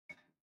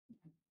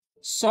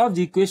Solve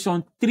the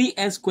equation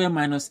 3x squared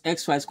minus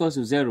xy is equals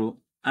to 0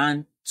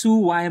 and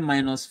 2y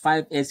minus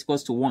 5x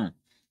equals to 1.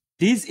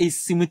 This is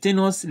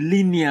simultaneous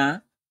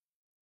linear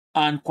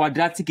and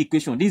quadratic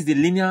equation. This is the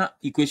linear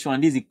equation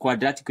and this is the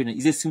quadratic equation.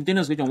 It's a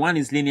simultaneous equation. One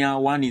is linear,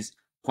 one is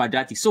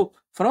quadratic. So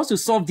for us to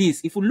solve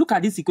this, if we look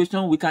at this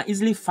equation, we can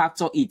easily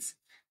factor it.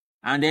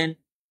 And then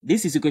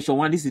this is equation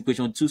 1, this is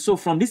equation 2. So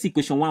from this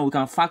equation 1, we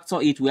can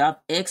factor it. We have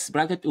x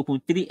bracket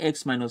open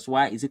 3x minus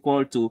y is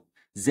equal to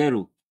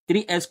 0.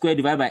 3x squared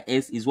divided by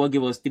x is what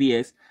gave us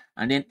 3x.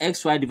 And then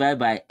xy divided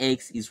by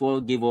x is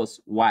what gave us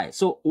y.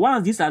 So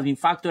once this has been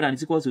factored and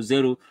is equal to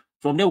 0,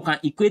 from there we can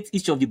equate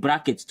each of the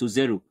brackets to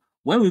 0.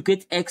 When we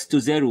equate x to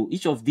 0,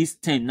 each of these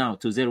 10 now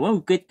to 0. When we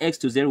equate x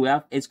to 0, we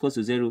have x equals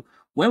to 0.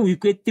 When we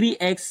equate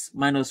 3x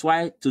minus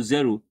y to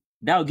 0,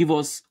 that will give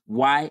us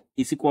y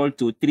is equal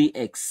to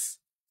 3x.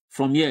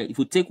 From here, if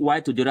we take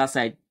y to the other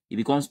side, it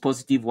becomes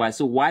positive y.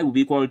 So y will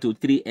be equal to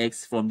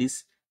 3x from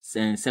this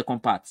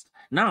second part.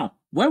 Now,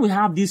 when we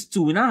have these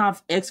two, we now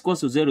have x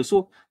equals to 0.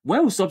 So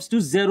when we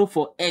substitute 0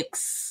 for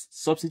x,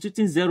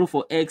 substituting 0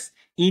 for x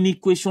in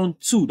equation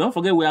 2, don't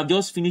forget we have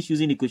just finished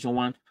using equation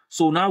 1.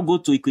 So now go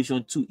to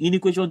equation 2. In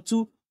equation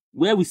 2,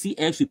 where we see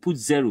x, we put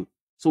 0.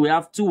 So we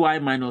have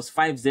 2y minus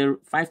 5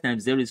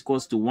 times 0 is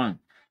equals to 1.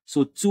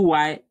 So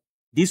 2y,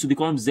 this will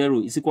become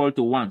 0 is equal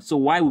to 1. So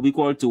y will be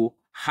equal to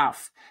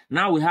half.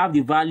 Now we have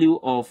the value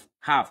of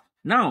half.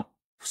 Now,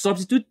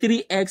 substitute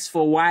 3x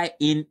for y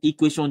in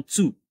equation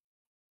 2.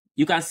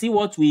 You can see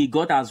what we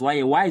got as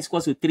y. Y is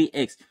equal to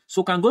 3x.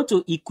 So we can go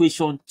to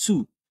equation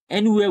 2.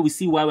 Anywhere we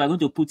see y, we are going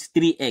to put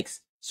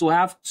 3x. So we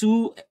have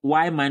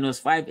 2y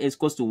minus 5x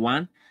equals to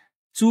 1.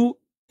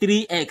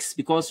 3x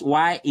because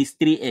y is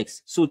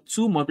 3x. So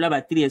 2 multiplied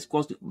by 3x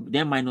equals to,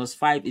 then minus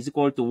 5 is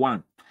equal to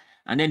 1.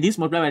 And then this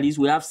multiplied by this,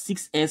 we have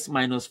 6s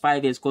minus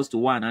 5s equals to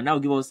 1. And that will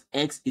give us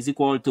x is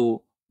equal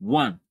to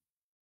 1.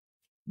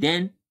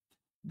 Then,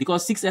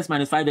 because 6s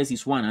minus 5s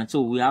is 1, and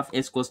so we have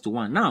x equals to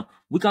 1. Now,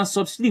 we can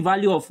substitute the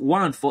value of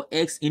 1 for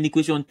x in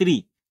equation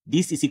 3.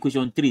 This is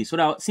equation 3. So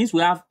that since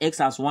we have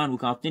x as 1, we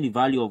can obtain the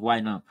value of y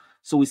now.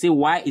 So we say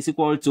y is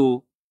equal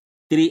to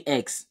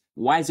 3x.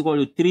 Y is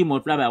equal to 3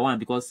 multiplied by 1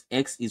 because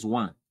x is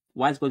 1.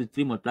 Y is equal to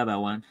 3 multiplied by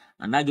 1.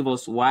 And that gives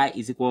us y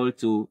is equal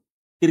to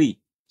 3.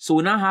 So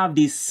we now have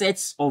the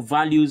sets of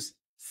values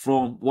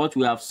from what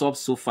we have solved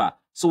so far.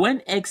 So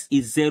when x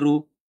is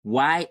 0,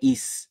 y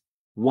is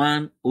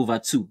 1 over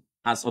 2,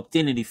 as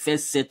obtained in the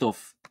first set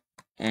of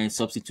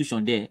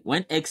substitution there.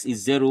 When x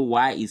is 0,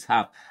 y is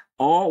half.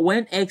 Or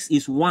when x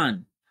is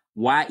 1,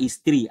 y is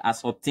 3,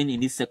 as obtained in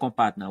this second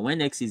part now.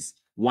 When x is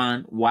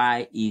 1,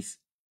 y is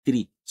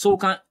 3. So we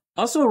can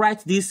also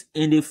write this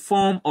in the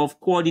form of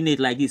coordinate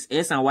like this,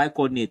 x and y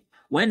coordinate.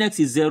 When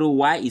x is 0,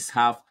 y is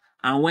half.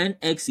 And when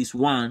x is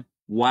 1,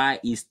 y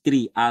is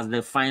 3 as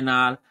the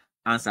final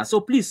answer.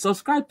 So please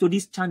subscribe to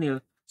this channel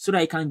so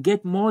that you can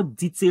get more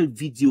detailed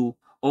video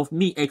of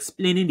me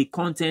explaining the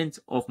content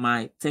of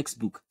my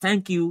textbook.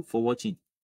 Thank you for watching.